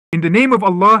In the name of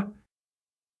Allah,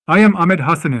 I am Ahmed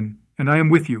Hassanan and I am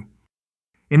with you.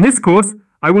 In this course,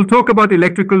 I will talk about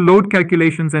electrical load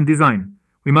calculations and design.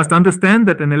 We must understand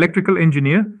that an electrical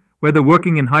engineer, whether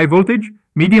working in high voltage,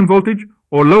 medium voltage,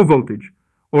 or low voltage,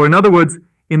 or in other words,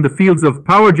 in the fields of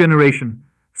power generation,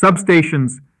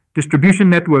 substations, distribution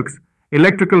networks,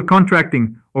 electrical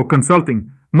contracting, or consulting,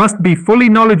 must be fully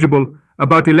knowledgeable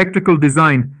about electrical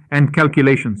design and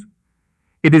calculations.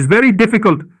 It is very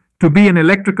difficult to be an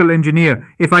electrical engineer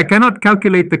if I cannot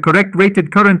calculate the correct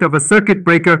rated current of a circuit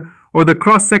breaker or the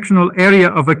cross-sectional area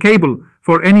of a cable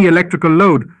for any electrical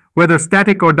load, whether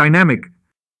static or dynamic.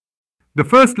 The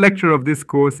first lecture of this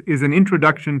course is an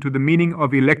introduction to the meaning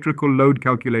of electrical load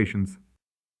calculations.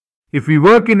 If we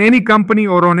work in any company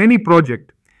or on any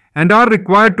project and are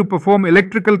required to perform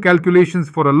electrical calculations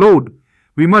for a load,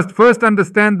 we must first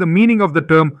understand the meaning of the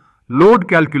term load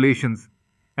calculations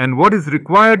and what is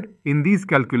required in these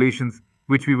calculations,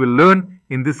 which we will learn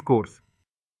in this course.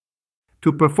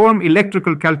 To perform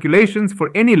electrical calculations for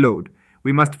any load,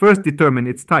 we must first determine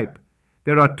its type.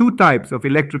 There are two types of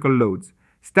electrical loads: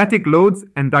 static loads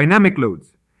and dynamic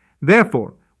loads.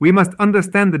 Therefore, we must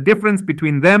understand the difference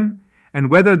between them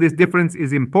and whether this difference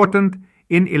is important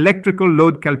in electrical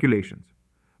load calculations.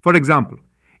 For example,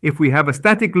 if we have a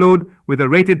static load with a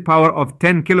rated power of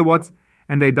 10 kilowatts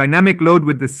and a dynamic load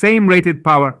with the same rated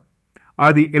power,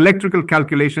 are the electrical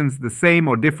calculations the same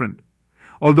or different?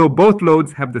 Although both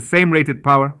loads have the same rated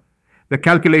power, the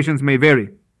calculations may vary.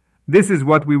 This is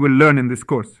what we will learn in this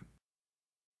course.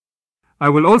 I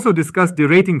will also discuss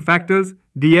derating factors,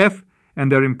 DF, and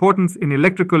their importance in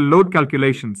electrical load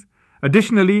calculations.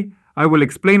 Additionally, I will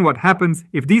explain what happens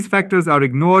if these factors are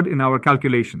ignored in our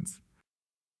calculations.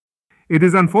 It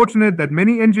is unfortunate that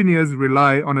many engineers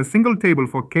rely on a single table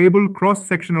for cable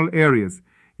cross-sectional areas,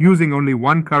 using only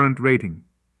one current rating.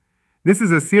 This is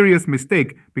a serious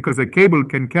mistake because a cable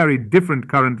can carry different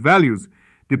current values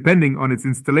depending on its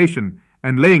installation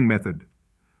and laying method.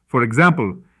 For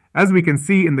example, as we can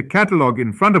see in the catalog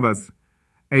in front of us,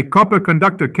 a copper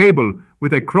conductor cable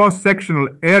with a cross-sectional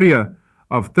area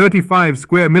of 35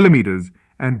 square millimeters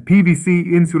and PVC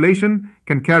insulation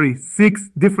can carry 6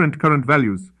 different current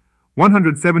values: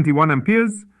 171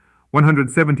 amperes,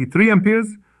 173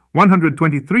 amperes,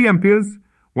 123 amperes,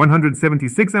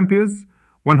 176 amperes,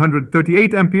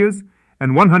 138 amperes,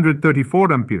 and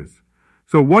 134 amperes.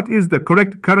 So what is the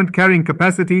correct current carrying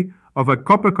capacity of a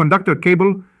copper conductor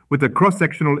cable with a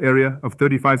cross-sectional area of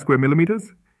 35 square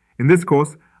millimeters? In this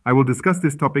course, I will discuss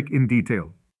this topic in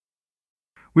detail.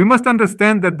 We must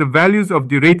understand that the values of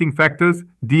derating factors,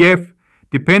 DF,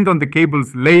 depend on the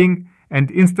cable's laying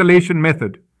and installation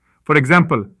method. For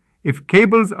example, if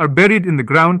cables are buried in the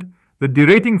ground, the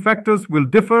derating factors will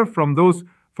differ from those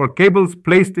for cables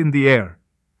placed in the air.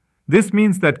 This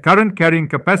means that current carrying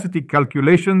capacity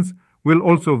calculations will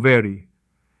also vary.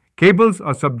 Cables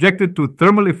are subjected to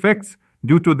thermal effects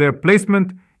due to their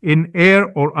placement in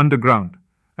air or underground,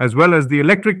 as well as the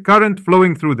electric current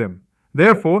flowing through them.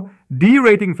 Therefore,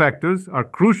 derating factors are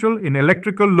crucial in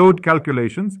electrical load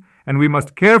calculations, and we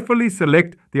must carefully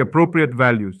select the appropriate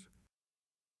values.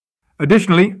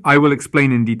 Additionally, I will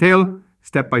explain in detail,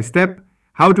 step by step,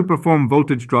 how to perform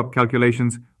voltage drop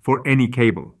calculations for any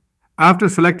cable. After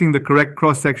selecting the correct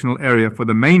cross-sectional area for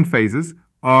the main phases,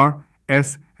 R,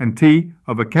 S, and T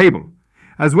of a cable,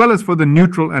 as well as for the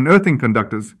neutral and earthing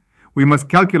conductors, we must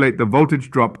calculate the voltage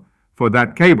drop for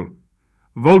that cable.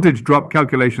 Voltage drop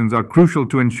calculations are crucial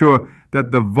to ensure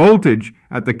that the voltage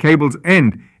at the cable's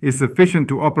end is sufficient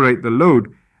to operate the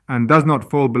load and does not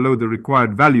fall below the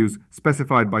required values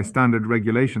specified by standard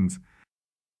regulations.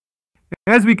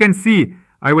 As we can see,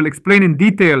 I will explain in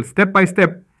detail, step by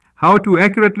step, how to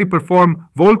accurately perform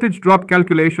voltage drop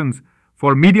calculations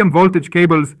for medium voltage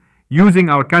cables using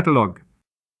our catalog.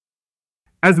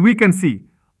 As we can see,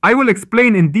 I will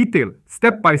explain in detail,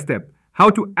 step by step,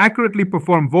 how to accurately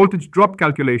perform voltage drop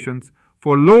calculations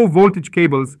for low voltage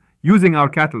cables using our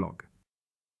catalog.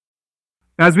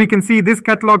 As we can see, this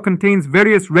catalog contains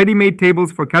various ready-made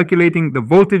tables for calculating the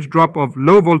voltage drop of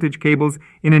low voltage cables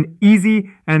in an easy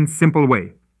and simple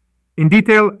way. In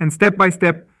detail and step by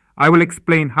step, I will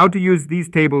explain how to use these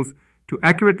tables to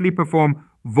accurately perform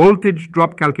voltage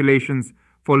drop calculations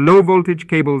for low voltage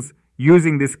cables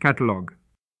using this catalog.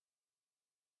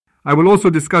 I will also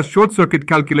discuss short circuit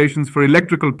calculations for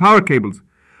electrical power cables.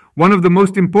 One of the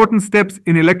most important steps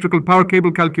in electrical power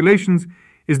cable calculations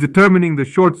is determining the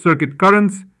short circuit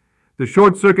currents. The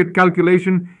short circuit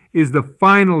calculation is the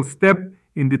final step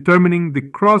in determining the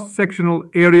cross-sectional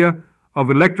area of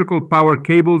electrical power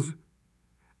cables.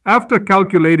 After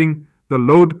calculating the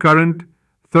load current,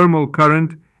 thermal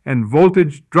current, and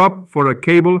voltage drop for a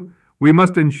cable, we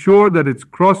must ensure that its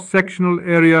cross-sectional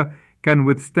area can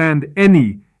withstand any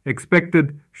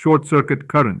expected short-circuit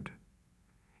current.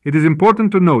 It is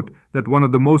important to note that one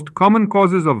of the most common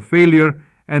causes of failure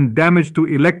and damage to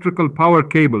electrical power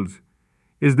cables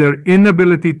is their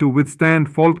inability to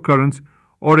withstand fault currents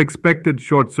or expected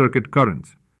short-circuit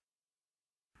currents.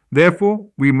 Therefore,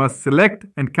 we must select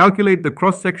and calculate the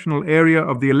cross-sectional area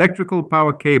of the electrical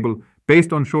power cable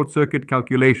based on short-circuit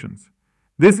calculations.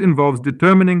 This involves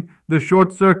determining the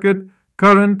short-circuit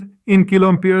current in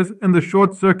kiloamperes and the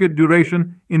short-circuit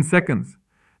duration in seconds.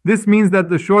 This means that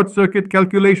the short-circuit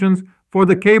calculations for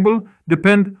the cable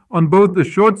depend on both the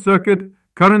short-circuit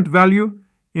current value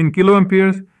in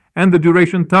kiloamperes and the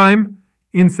duration time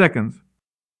in seconds.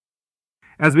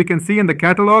 As we can see in the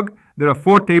catalog, there are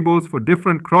 4 tables for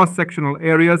different cross-sectional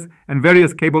areas and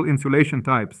various cable insulation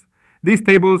types. These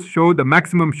tables show the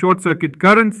maximum short-circuit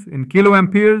currents in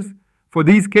kiloamperes for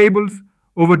these cables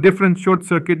over different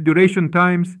short-circuit duration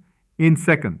times in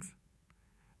seconds.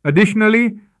 Additionally,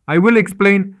 I will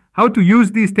explain how to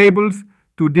use these tables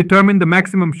to determine the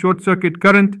maximum short-circuit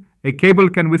current a cable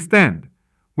can withstand,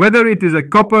 whether it is a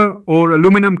copper or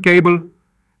aluminum cable,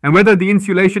 and whether the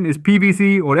insulation is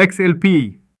PVC or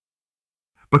XLPE.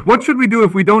 But what should we do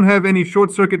if we don't have any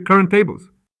short-circuit current tables?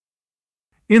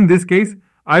 In this case,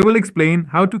 I will explain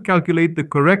how to calculate the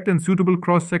correct and suitable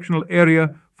cross-sectional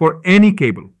area for any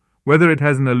cable, whether it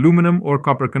has an aluminum or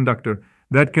copper conductor,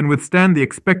 that can withstand the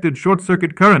expected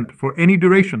short-circuit current for any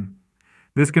duration.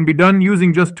 This can be done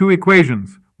using just 2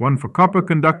 equations, one for copper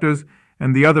conductors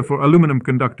and the other for aluminum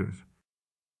conductors.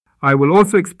 I will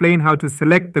also explain how to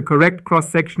select the correct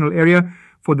cross-sectional area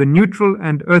for the neutral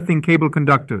and earthing cable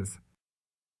conductors.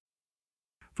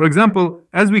 For example,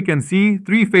 as we can see,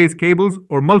 3-phase cables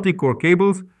or multi-core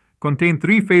cables contain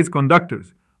 3-phase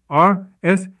conductors, R,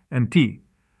 S, and T,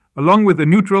 along with a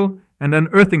neutral and an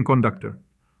earthing conductor.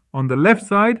 On the left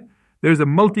side, there is a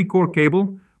multi-core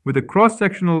cable with a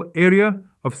cross-sectional area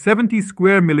of 70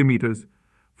 square millimeters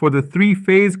for the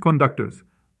 3-phase conductors,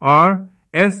 R,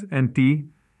 S, and T,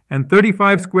 and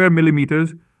 35 square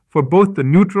millimeters for both the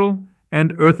neutral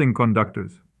and earthing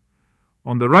conductors.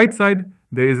 On the right side,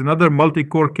 there is another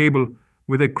multi-core cable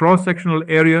with a cross-sectional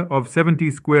area of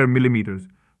 70 square millimeters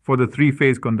for the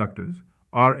 3-phase conductors,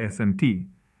 R, S, and T,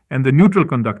 and the neutral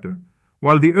conductor,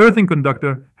 while the earthing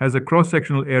conductor has a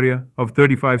cross-sectional area of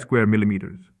 35 square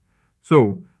millimeters.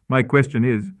 So, my question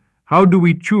is, how do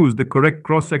we choose the correct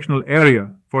cross-sectional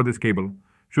area for this cable?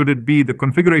 Should it be the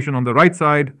configuration on the right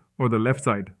side or the left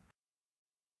side?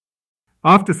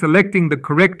 After selecting the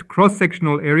correct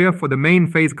cross-sectional area for the main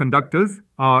phase conductors,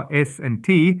 R, S, and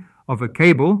T, of a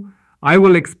cable, I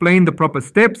will explain the proper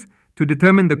steps to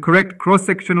determine the correct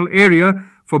cross-sectional area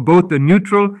for both the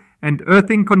neutral and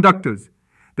earthing conductors.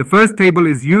 The first table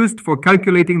is used for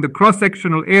calculating the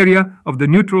cross-sectional area of the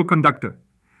neutral conductor.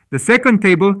 The second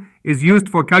table is used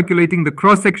for calculating the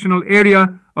cross-sectional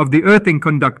area of the earthing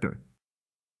conductor.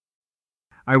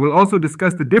 I will also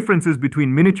discuss the differences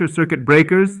between miniature circuit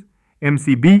breakers,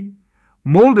 MCB,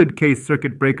 molded case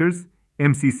circuit breakers,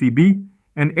 MCCB,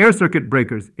 and air circuit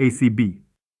breakers, ACB.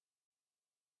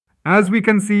 As we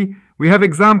can see, we have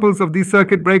examples of these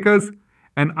circuit breakers,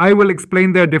 and I will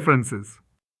explain their differences.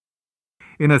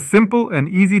 In a simple and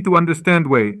easy to understand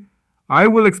way, I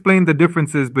will explain the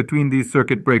differences between these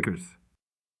circuit breakers.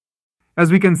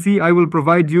 As we can see, I will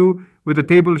provide you with a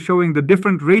table showing the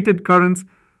different rated currents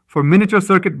for miniature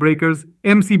circuit breakers,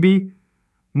 MCB,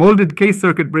 molded case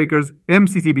circuit breakers,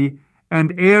 MCCB,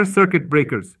 and air circuit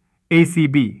breakers,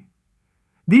 ACB.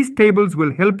 These tables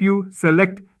will help you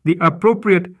select the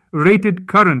appropriate rated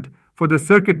current for the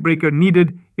circuit breaker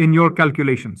needed in your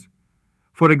calculations.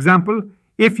 For example,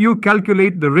 if you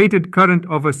calculate the rated current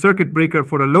of a circuit breaker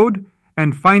for a load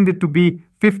and find it to be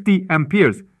 50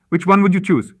 amperes, which one would you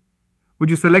choose? Would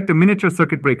you select a miniature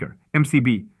circuit breaker,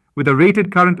 MCB, with a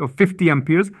rated current of 50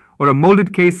 amperes, or a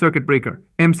molded case circuit breaker,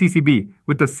 MCCB,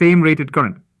 with the same rated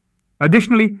current?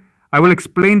 Additionally, I will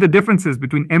explain the differences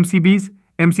between MCBs,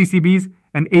 MCCBs,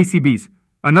 and ACBs.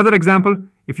 Another example,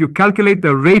 if you calculate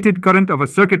the rated current of a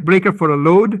circuit breaker for a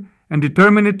load and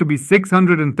determine it to be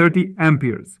 630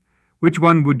 amperes, which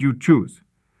one would you choose?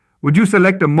 Would you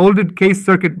select a molded case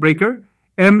circuit breaker,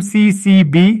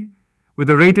 MCCB, with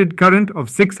a rated current of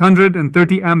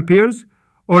 630 amperes,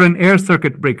 or an air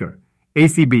circuit breaker,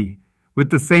 ACB, with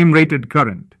the same rated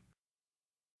current?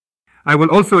 I will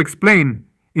also explain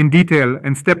in detail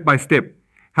and step by step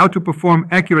how to perform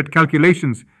accurate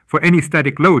calculations for any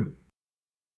static load.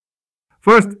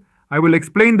 First, I will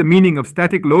explain the meaning of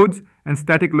static loads and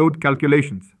static load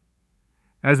calculations.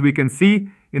 As we can see,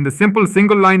 in the simple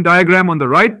single line diagram on the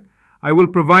right, I will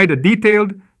provide a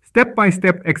detailed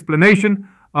step-by-step explanation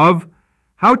of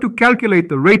how to calculate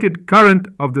the rated current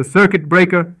of the circuit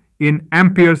breaker in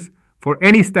amperes for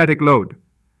any static load,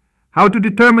 how to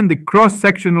determine the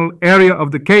cross-sectional area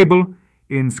of the cable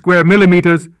in square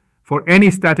millimeters for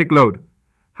any static load,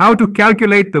 how to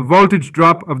calculate the voltage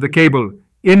drop of the cable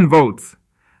in volts,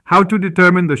 how to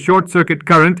determine the short circuit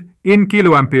current in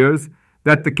kiloamperes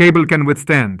that the cable can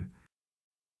withstand.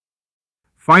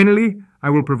 Finally, I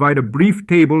will provide a brief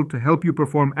table to help you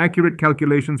perform accurate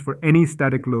calculations for any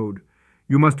static load.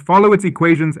 You must follow its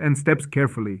equations and steps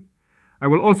carefully. I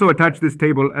will also attach this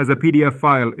table as a PDF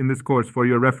file in this course for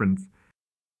your reference.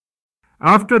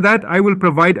 After that, I will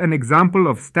provide an example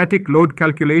of static load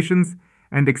calculations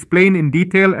and explain in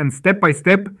detail and step by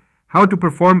step how to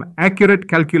perform accurate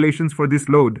calculations for this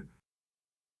load.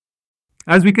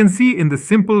 As we can see in the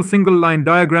simple single line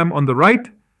diagram on the right,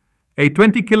 a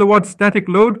 20 kilowatt static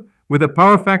load with a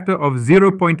power factor of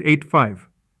 0.85.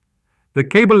 The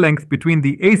cable length between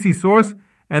the AC source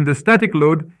and the static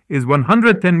load is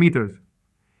 110 meters.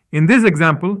 In this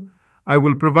example, I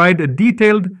will provide a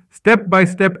detailed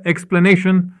step-by-step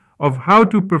explanation of how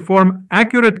to perform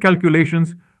accurate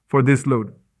calculations for this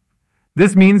load.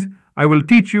 This means I will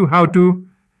teach you how to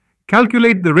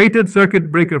calculate the rated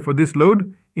circuit breaker for this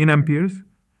load in amperes,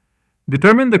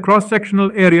 determine the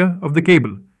cross-sectional area of the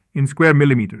cable in square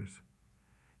millimeters,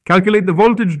 calculate the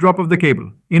voltage drop of the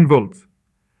cable in volts,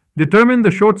 determine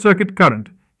the short circuit current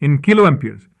in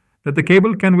kiloamperes that the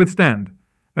cable can withstand.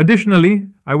 Additionally,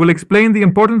 I will explain the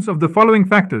importance of the following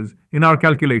factors in our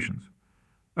calculations: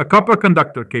 a copper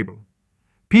conductor cable,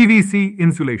 PVC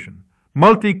insulation,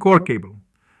 multi-core cable,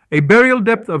 a burial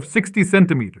depth of 60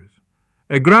 centimeters,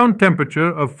 a ground temperature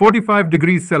of 45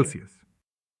 degrees Celsius.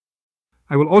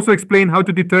 I will also explain how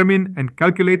to determine and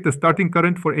calculate the starting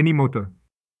current for any motor.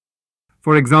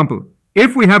 For example,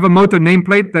 if we have a motor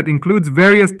nameplate that includes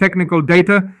various technical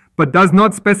data but does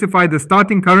not specify the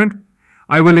starting current,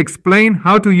 I will explain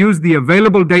how to use the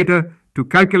available data to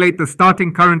calculate the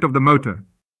starting current of the motor.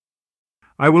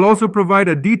 I will also provide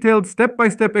a detailed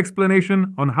step-by-step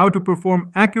explanation on how to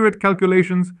perform accurate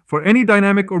calculations for any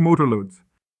dynamic or motor loads.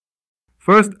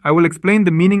 First, I will explain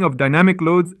the meaning of dynamic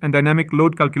loads and dynamic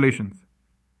load calculations.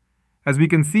 As we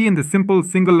can see in the simple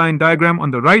single line diagram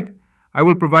on the right, I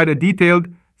will provide a detailed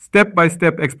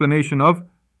step-by-step explanation of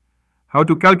how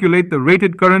to calculate the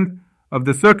rated current of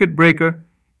the circuit breaker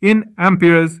in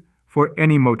amperes for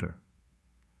any motor,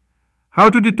 how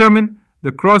to determine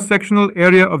the cross-sectional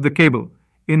area of the cable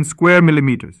in square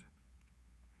millimeters.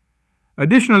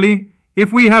 Additionally,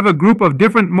 if we have a group of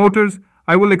different motors,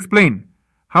 I will explain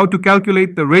how to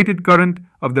calculate the rated current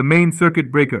of the main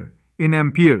circuit breaker in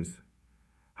amperes,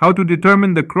 how to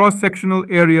determine the cross-sectional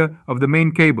area of the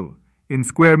main cable in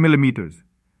square millimeters,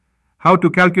 how to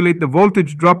calculate the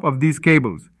voltage drop of these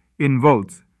cables in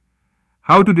volts,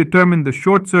 how to determine the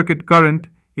short circuit current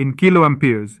in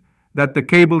kiloamperes that the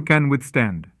cable can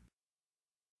withstand.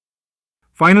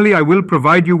 Finally, I will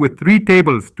provide you with 3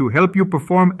 tables to help you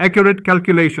perform accurate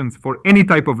calculations for any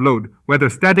type of load, whether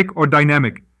static or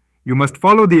dynamic. You must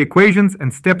follow the equations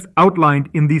and steps outlined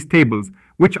in these tables,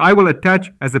 which I will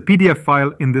attach as a PDF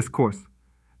file in this course.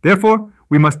 Therefore,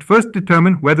 we must first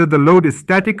determine whether the load is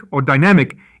static or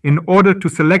dynamic in order to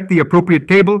select the appropriate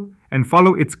table and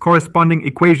follow its corresponding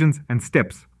equations and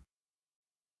steps.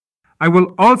 I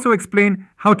will also explain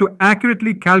how to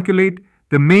accurately calculate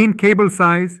the main cable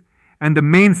size and the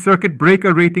main circuit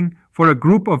breaker rating for a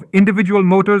group of individual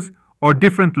motors or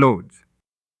different loads.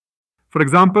 For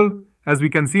example, as we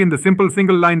can see in the simple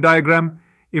single line diagram,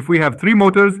 if we have 3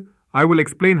 motors, I will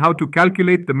explain how to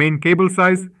calculate the main cable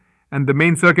size and the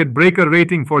main circuit breaker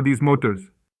rating for these motors.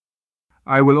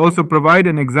 I will also provide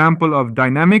an example of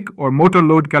dynamic or motor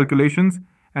load calculations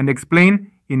and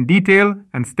explain in detail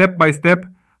and step by step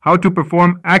how to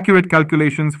perform accurate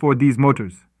calculations for these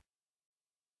motors.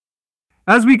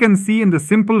 As we can see in the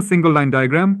simple single line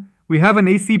diagram, we have an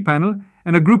AC panel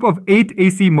and a group of 8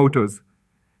 AC motors.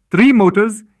 3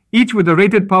 motors, each with a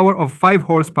rated power of 5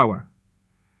 horsepower.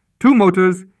 2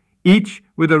 motors, each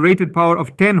with a rated power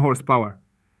of 10 horsepower.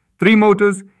 3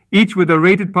 motors, each with a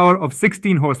rated power of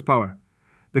 16 horsepower.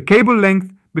 The cable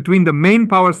length between the main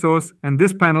power source and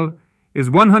this panel is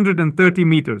 130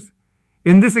 meters.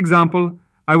 In this example,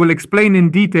 I will explain in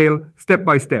detail, step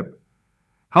by step,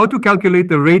 how to calculate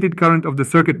the rated current of the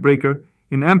circuit breaker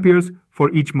in amperes for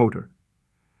each motor,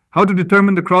 how to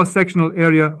determine the cross-sectional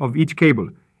area of each cable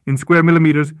in square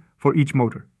millimeters for each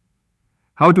motor,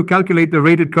 how to calculate the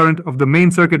rated current of the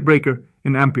main circuit breaker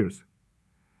in amperes,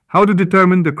 how to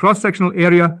determine the cross-sectional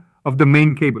area of the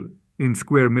main cable in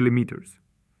square millimeters.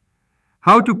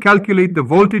 how to calculate the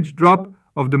voltage drop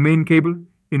of the main cable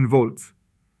in volts,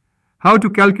 how to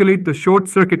calculate the short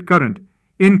circuit current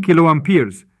in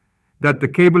kiloamperes that the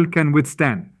cable can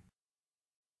withstand.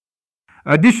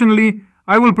 Additionally,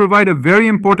 I will provide a very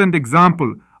important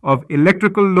example of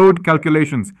electrical load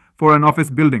calculations for an office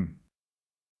building.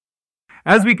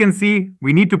 As we can see,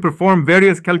 we need to perform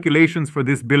various calculations for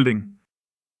this building.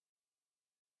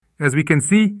 As we can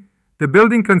see, the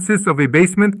building consists of a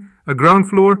basement, a ground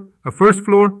floor, a first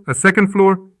floor, a second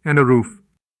floor, and a roof.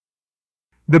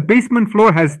 The basement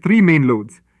floor has three main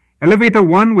loads: elevator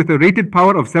 1 with a rated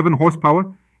power of 7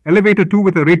 horsepower, elevator 2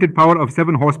 with a rated power of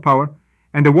 7 horsepower,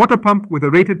 and a water pump with a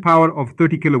rated power of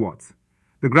 30 kilowatts.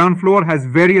 The ground floor has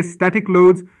various static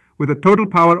loads with a total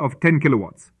power of 10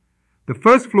 kilowatts. The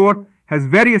first floor has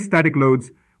various static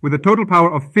loads with a total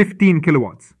power of 15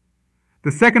 kilowatts.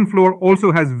 The second floor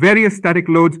also has various static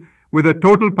loads with a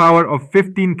total power of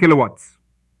 15 kilowatts.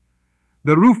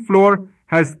 The roof floor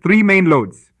has three main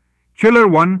loads: chiller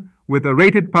 1 with a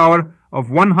rated power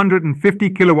of 150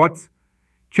 kilowatts,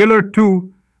 chiller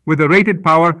 2 with a rated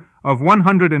power of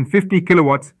 150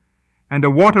 kilowatts, and a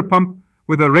water pump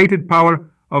with a rated power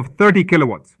of 30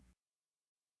 kilowatts.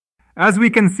 As we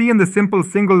can see in the simple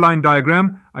single line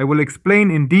diagram, I will explain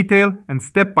in detail and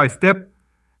step by step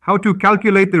how to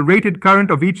calculate the rated current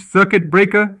of each circuit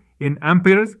breaker in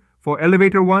amperes for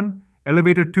elevator 1,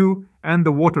 elevator 2, and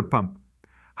the water pump,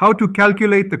 how to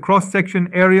calculate the cross-section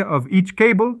area of each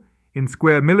cable in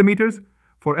square millimeters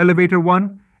for elevator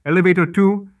 1, elevator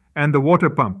 2, and the water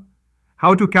pump,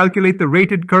 how to calculate the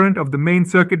rated current of the main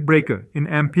circuit breaker in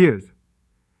amperes,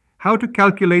 how to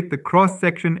calculate the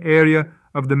cross-section area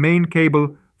of the main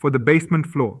cable for the basement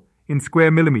floor in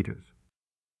square millimeters.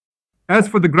 As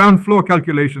for the ground floor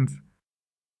calculations,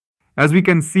 as we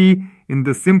can see in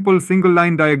the simple single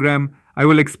line diagram, I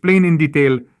will explain in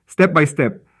detail, step by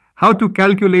step, how to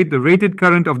calculate the rated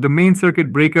current of the main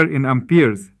circuit breaker in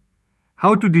amperes,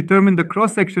 how to determine the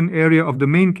cross-section area of the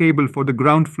main cable for the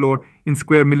ground floor in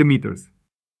square millimeters.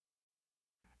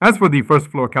 As for the first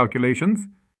floor calculations,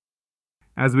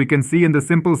 as we can see in the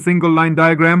simple single line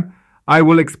diagram, I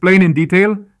will explain in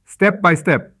detail, step by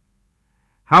step,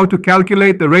 how to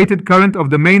calculate the rated current of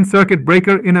the main circuit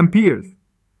breaker in amperes,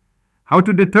 how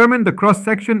to determine the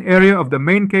cross-section area of the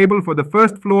main cable for the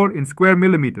first floor in square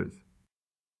millimeters.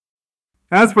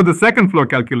 As for the second floor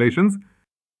calculations,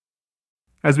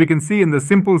 as we can see in the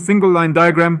simple single line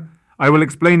diagram, I will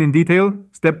explain in detail,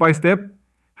 step by step,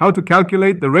 how to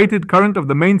calculate the rated current of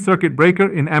the main circuit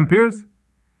breaker in amperes,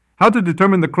 how to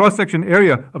determine the cross-section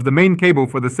area of the main cable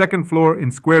for the second floor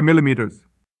in square millimeters.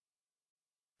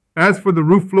 As for the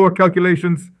roof floor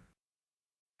calculations,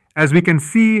 as we can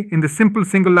see in the simple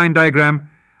single line diagram,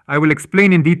 I will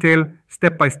explain in detail,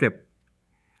 step by step,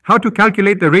 how to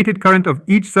calculate the rated current of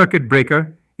each circuit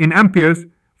breaker in amperes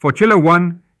for chiller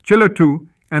 1, chiller 2,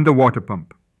 and the water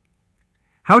pump,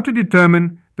 how to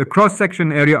determine the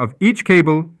cross-section area of each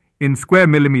cable in square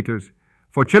millimeters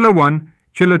for chiller 1,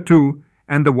 chiller 2,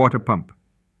 and the water pump,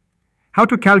 how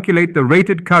to calculate the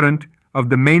rated current of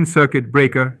the main circuit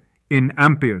breaker in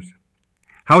amperes,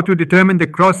 how to determine the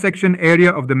cross-section area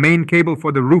of the main cable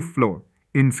for the roof floor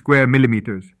in square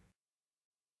millimeters.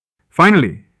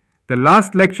 Finally, the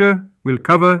last lecture will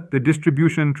cover the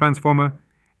distribution transformer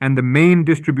and the main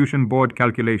distribution board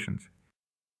calculations.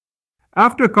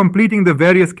 After completing the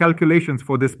various calculations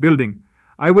for this building,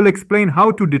 I will explain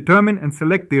how to determine and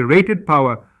select the rated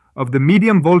power of the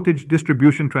medium voltage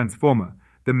distribution transformer,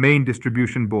 the main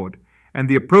distribution board, and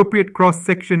the appropriate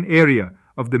cross-section area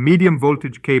of the medium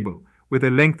voltage cable with a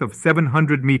length of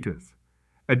 700 meters.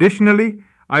 Additionally,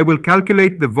 I will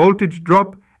calculate the voltage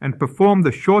drop and perform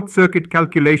the short circuit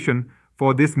calculation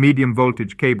for this medium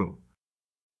voltage cable.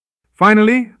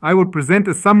 Finally, I will present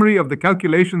a summary of the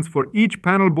calculations for each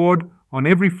panel board on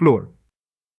every floor.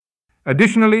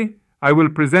 Additionally, I will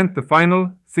present the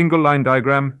final single line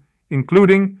diagram,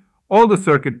 including all the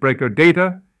circuit breaker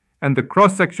data and the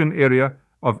cross-section area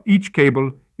of each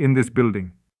cable in this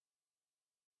building.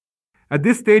 At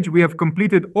this stage, we have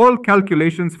completed all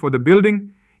calculations for the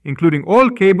building, including all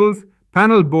cables,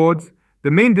 panel boards,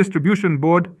 the main distribution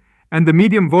board, and the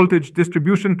medium voltage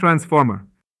distribution transformer.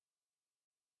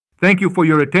 Thank you for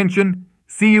your attention.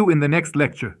 See you in the next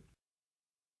lecture.